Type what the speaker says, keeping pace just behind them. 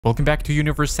Welcome back to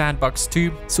Universe Sandbox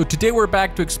 2. So today we're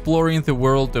back to exploring the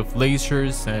world of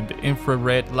lasers and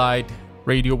infrared light,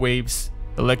 radio waves,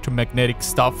 electromagnetic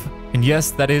stuff. And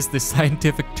yes, that is the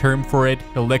scientific term for it,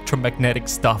 electromagnetic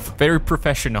stuff. Very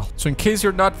professional. So in case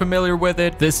you're not familiar with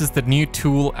it, this is the new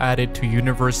tool added to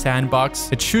Universe Sandbox.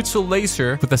 It shoots a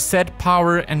laser with a set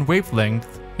power and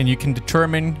wavelength, and you can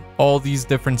determine all these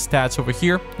different stats over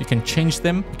here. You can change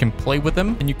them, you can play with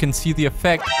them, and you can see the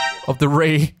effect of the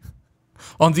ray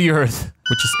on the Earth,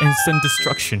 which is instant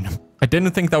destruction. I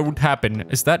didn't think that would happen.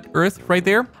 Is that Earth right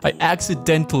there? I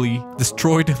accidentally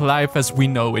destroyed life as we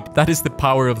know it. That is the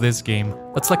power of this game.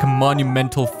 That's like a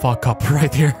monumental fuck up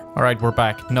right there. All right, we're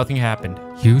back. Nothing happened.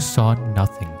 You saw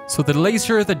nothing. So the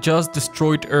laser that just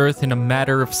destroyed Earth in a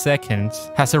matter of seconds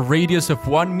has a radius of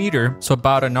 1 meter, so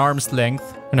about an arm's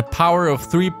length, and a power of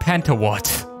 3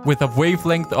 pentawatts, with a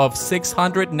wavelength of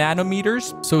 600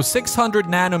 nanometers. So 600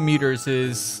 nanometers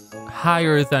is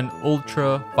higher than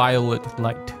ultraviolet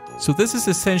light. So this is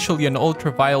essentially an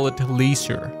ultraviolet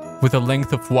laser with a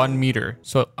length of 1 meter.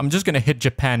 So I'm just gonna hit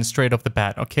Japan straight off the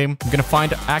bat, okay? I'm gonna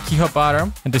find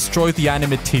Akihabara and destroy the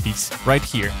anime titties right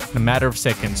here in a matter of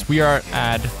seconds. We are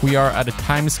at a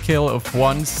time scale of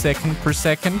 1 second per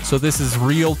second. So this is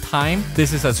real time.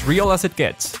 This is as real as it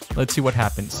gets. Let's see what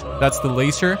happens. That's the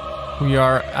laser. We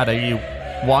are at a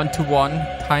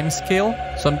 1-to-1 time scale.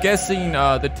 So I'm guessing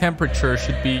the temperature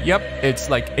should be, yep, it's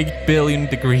like 8 billion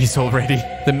degrees already.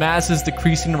 The mass is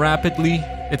decreasing rapidly.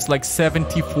 It's like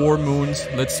 74 moons.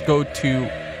 Let's go to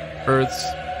Earth's.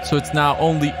 So it's now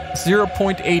only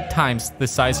 0.8 times the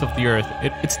size of the Earth.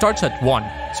 It starts at 1.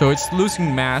 So it's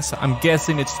losing mass. I'm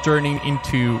guessing it's turning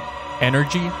into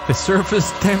energy. The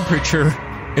surface temperature,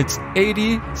 it's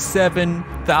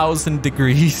 87,000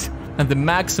 degrees. And the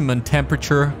maximum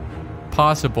temperature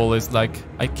possible is like,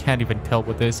 I can't even tell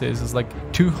what this is. It's like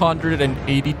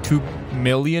 282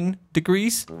 million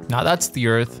degrees. Now that's the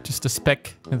Earth, just a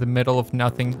speck in the middle of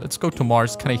nothing. Let's go to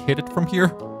Mars. Can I hit it from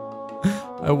here?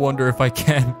 I wonder if I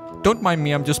can. Don't mind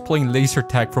me, I'm just playing laser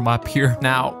tag from up here.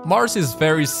 Now, Mars is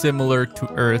very similar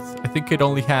to Earth. I think it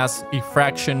only has a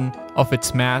fraction of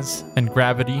its mass and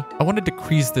gravity. I want to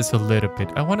decrease this a little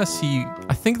bit. I want to see,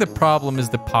 I think the problem is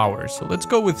the power. So let's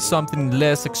go with something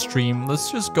less extreme.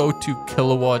 Let's just go to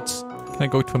kilowatts. Can I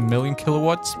go to 1,000,000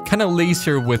 kilowatts? Can a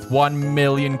laser with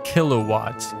 1,000,000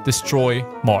 kilowatts destroy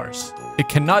Mars? It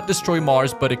cannot destroy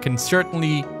Mars, but it can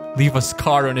certainly leave a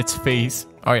scar on its face.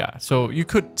 Oh yeah, so you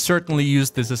could certainly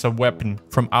use this as a weapon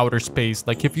from outer space.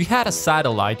 Like if you had a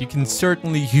satellite, you can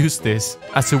certainly use this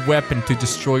as a weapon to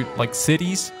destroy like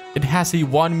cities. It has a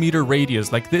 1 meter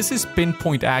radius. Like this is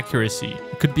pinpoint accuracy.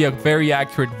 It could be a very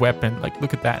accurate weapon. Like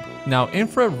look at that. Now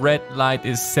infrared light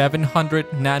is 700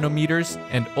 nanometers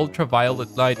and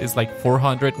ultraviolet light is like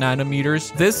 400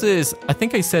 nanometers. This is, I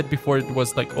think I said before it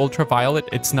was like ultraviolet.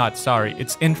 It's not, sorry.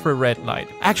 It's infrared light.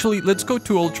 Actually, let's go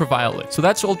to ultraviolet. So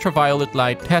that's ultraviolet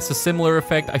light. It has a similar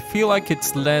effect. I feel like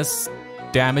it's less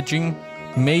damaging.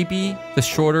 Maybe the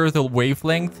shorter the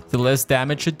wavelength, the less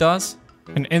damage it does.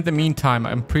 And in the meantime,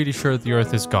 I'm pretty sure the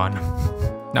Earth is gone.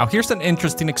 Now, here's an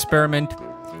interesting experiment.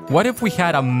 What if we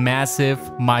had a massive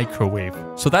microwave?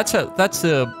 So that's a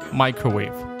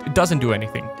microwave. It doesn't do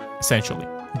anything, essentially.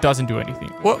 It doesn't do anything.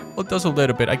 Well, it does a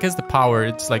little bit. I guess the power,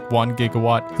 it's like 1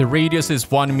 gigawatt. The radius is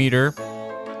 1 meter.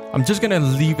 I'm just gonna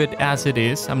leave it as it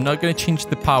is. I'm not gonna change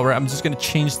the power. I'm just gonna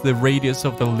change the radius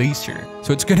of the laser.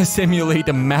 So it's gonna simulate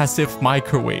a massive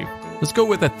microwave. Let's go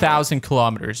with 1,000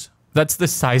 kilometers. That's the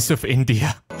size of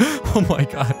India. Oh my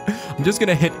god. I'm just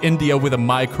gonna hit India with a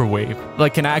microwave.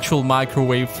 Like an actual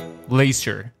microwave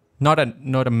laser. Not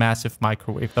a massive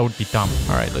microwave. That would be dumb.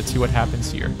 Alright, let's see what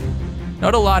happens here.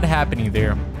 Not a lot happening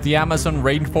there. The Amazon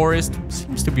rainforest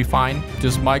seems to be fine.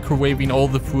 Just microwaving all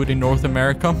the food in North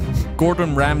America.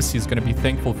 Gordon Ramsay is gonna be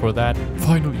thankful for that.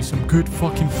 Finally, some good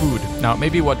fucking food. Now,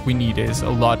 maybe what we need is a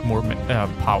lot more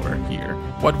power here.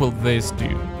 What will this do?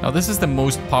 Now, this is the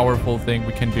most powerful thing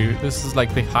we can do. This is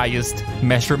like the highest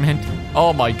measurement.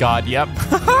 Oh my god, yep.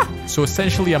 So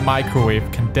essentially a microwave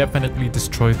can definitely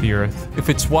destroy the Earth. If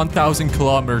it's 1,000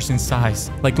 kilometers in size.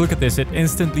 Like, look at this. It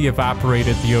instantly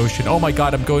evaporated the ocean. Oh my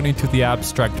god, I'm going into the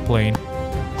abstract plane.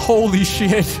 Holy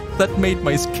shit. That made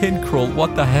my skin crawl.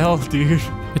 What the hell, dude?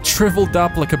 It shriveled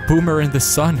up like a boomer in the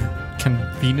sun. Can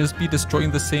Venus be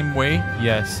destroying the same way?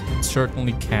 Yes, it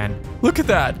certainly can. Look at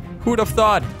that. Who would have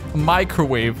thought a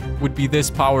microwave would be this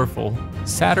powerful?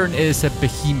 Saturn is a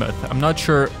behemoth. I'm not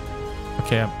sure.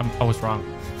 Okay, I was wrong.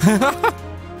 I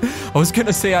was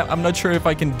gonna say I'm not sure if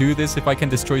I can do this, if I can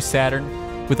destroy Saturn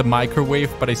with a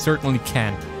microwave, but I certainly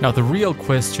can. Now the real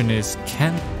question is,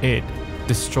 can it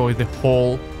destroy the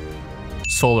whole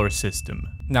solar system?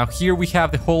 Now here we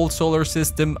have the whole solar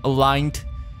system aligned.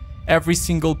 Every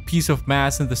single piece of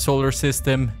mass in the solar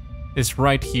system is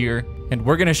right here. And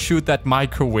we're gonna shoot that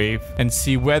microwave and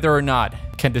see whether or not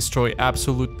it can destroy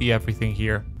absolutely everything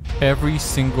here. Every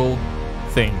single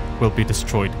thing will be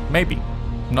destroyed. Maybe.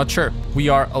 I'm not sure. We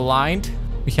are aligned.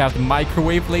 We have the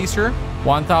microwave laser,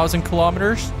 1,000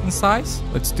 kilometers in size.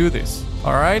 Let's do this.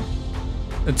 All right.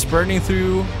 It's burning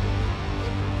through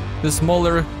the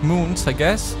smaller moons, I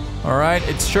guess. All right.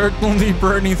 It's certainly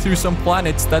burning through some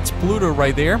planets. That's Pluto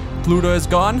right there. Pluto is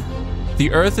gone.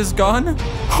 The Earth is gone.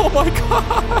 Oh my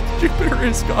God. Jupiter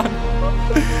is gone.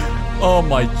 Oh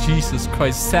my Jesus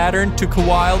Christ. Saturn took a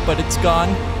while, but it's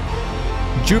gone.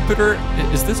 Jupiter.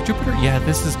 Is this Jupiter? Yeah,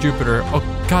 this is Jupiter. Oh,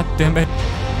 God damn it.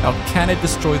 Now, can it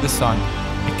destroy the sun?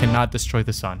 It cannot destroy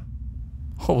the sun.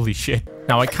 Holy shit.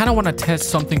 Now, I kind of want to test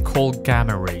something called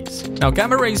gamma rays. Now,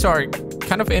 gamma rays are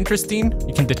kind of interesting.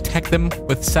 You can detect them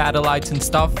with satellites and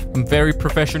stuff. I'm very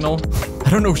professional. I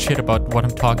don't know shit about what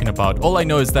I'm talking about. All I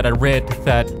know is that I read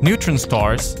that neutron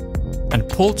stars and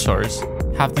pulsars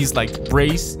have these like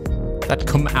rays that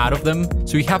come out of them.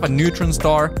 So you have a neutron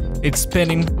star. It's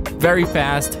spinning very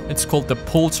fast. It's called the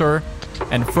pulsar.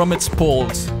 And from its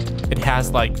poles, it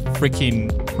has like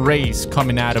freaking rays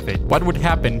coming out of it. What would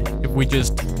happen if we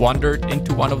just wandered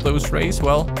into one of those rays?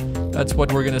 Well, that's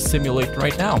what we're gonna simulate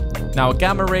right now. Now, a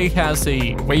gamma ray has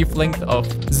a wavelength of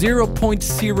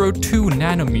 0.02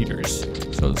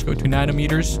 nanometers. So let's go to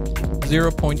nanometers,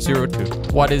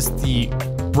 0.02. What is the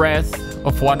breadth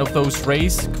of one of those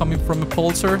rays coming from a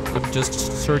pulsar? Let me just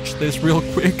search this real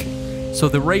quick. So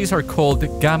the rays are called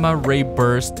gamma ray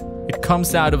burst. It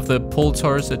comes out of the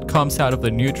pulsars, it comes out of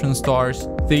the neutron stars.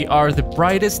 They are the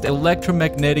brightest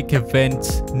electromagnetic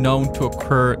events known to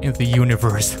occur in the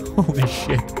universe. Holy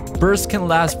shit. Bursts can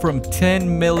last from 10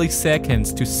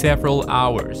 milliseconds to several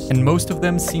hours, and most of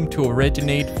them seem to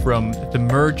originate from the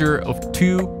merger of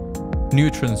two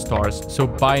neutron stars, so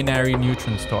binary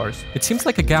neutron stars. It seems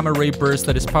like a gamma ray burst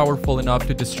that is powerful enough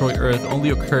to destroy Earth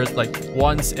only occurs like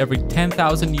once every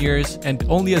 10,000 years, and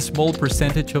only a small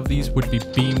percentage of these would be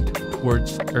beamed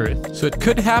towards Earth. So it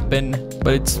could happen,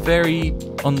 but it's very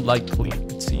unlikely,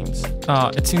 it seems.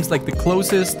 It seems like the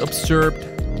closest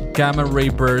observed gamma ray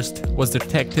burst was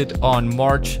detected on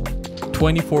March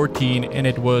 2014, and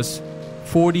it was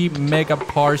 40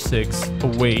 megaparsecs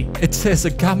away. It says a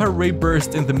gamma ray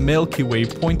burst in the Milky Way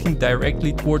pointing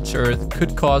directly towards Earth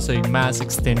could cause a mass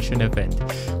extinction event.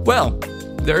 Well,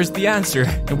 there's the answer,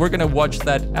 and we're gonna watch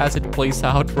that as it plays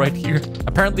out right here.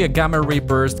 Apparently, a gamma ray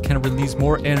burst can release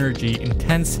more energy in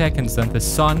 10 seconds than the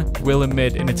sun will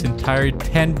emit in its entire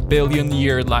 10 billion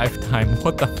year lifetime.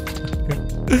 What the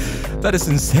fuck? That is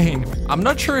insane. I'm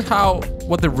not sure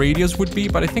what the radius would be,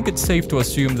 but I think it's safe to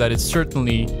assume that it's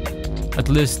certainly at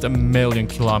least 1,000,000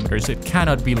 kilometers. It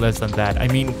cannot be less than that. I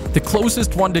mean, the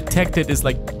closest one detected is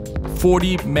like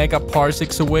 40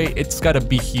 megaparsecs away. It's gotta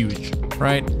be huge,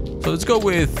 right? So let's go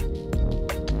with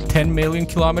 10 million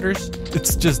kilometers.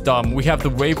 It's just dumb. We have the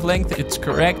wavelength, it's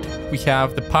correct. We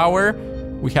have the power.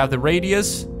 We have the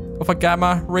radius of a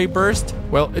gamma ray burst.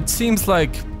 Well, it seems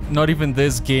like not even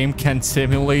this game can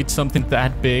simulate something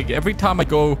that big. Every time I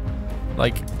go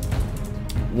like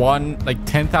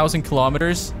 10,000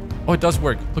 kilometers, oh, it does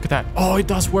work. Look at that. Oh, it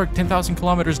does work. 10,000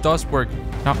 kilometers does work.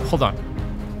 Now, hold on.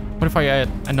 What if I add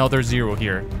another zero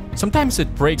here? Sometimes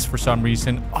it breaks for some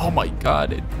reason. Oh my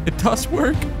God, it does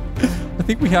work. I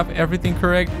think we have everything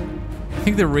correct. I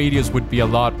think the radius would be a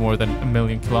lot more than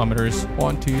 1,000,000 kilometers.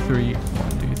 1, 2, 3,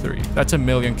 1, 2, 3. That's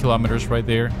 1,000,000 kilometers right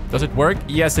there. Does it work?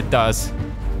 Yes, it does.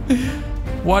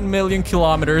 1,000,000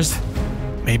 kilometers.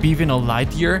 Maybe even a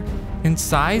light year in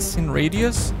size, in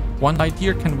radius. 1 light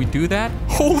year, can we do that?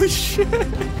 Holy shit!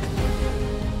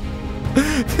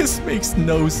 This makes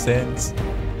no sense.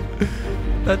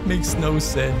 That makes no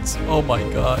sense. Oh my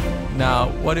God. Now,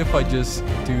 what if I just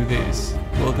do this?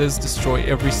 Will this destroy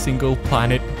every single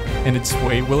planet in its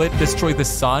way? Will it destroy the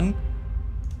sun?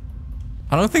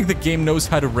 I don't think the game knows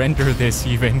how to render this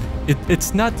even.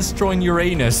 It's not destroying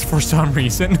Uranus for some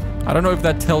reason. I don't know if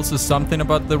that tells us something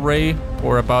about the ray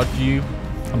or about you.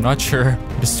 I'm not sure.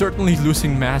 It is certainly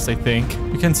losing mass, I think.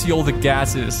 You can see all the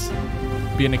gases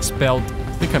being expelled.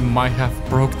 I think I might have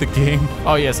broke the game.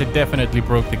 Oh yes, it definitely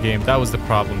broke the game. That was the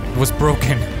problem. It was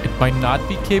broken. It might not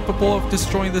be capable of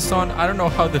destroying the sun. I don't know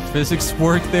how the physics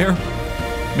work there.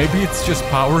 Maybe it's just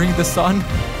powering the sun.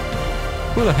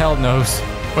 Who the hell knows?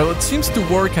 Well, it seems to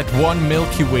work at 1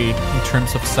 Milky Way in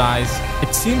terms of size.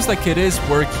 It seems like it is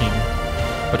working.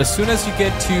 But as soon as you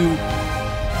get to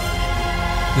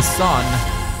the sun,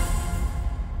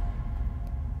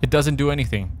 it doesn't do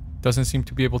anything. Doesn't seem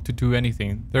to be able to do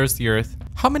anything. There's the Earth.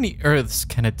 How many Earths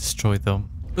can it destroy though?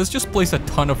 Let's just place a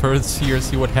ton of Earths here,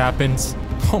 see what happens.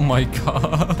 Oh my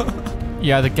god.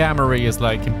 Yeah, the gamma ray is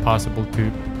like impossible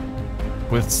to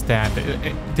withstand.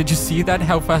 Did you see that?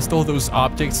 How fast all those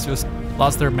objects just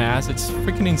lost their mass? It's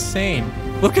freaking insane.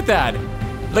 Look at that.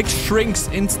 Like shrinks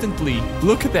instantly.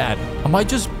 Look at that. Am I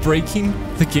just breaking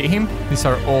the game? These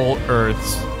are all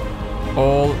Earths.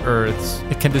 All Earths.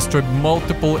 It can destroy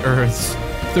multiple Earths.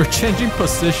 They're changing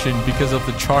position because of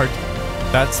the chart.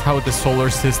 That's how the solar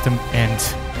system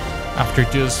ends. After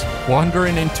just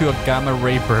wandering into a gamma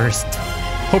ray burst.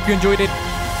 Hope you enjoyed it,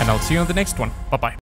 and I'll see you on the next one. Bye-bye.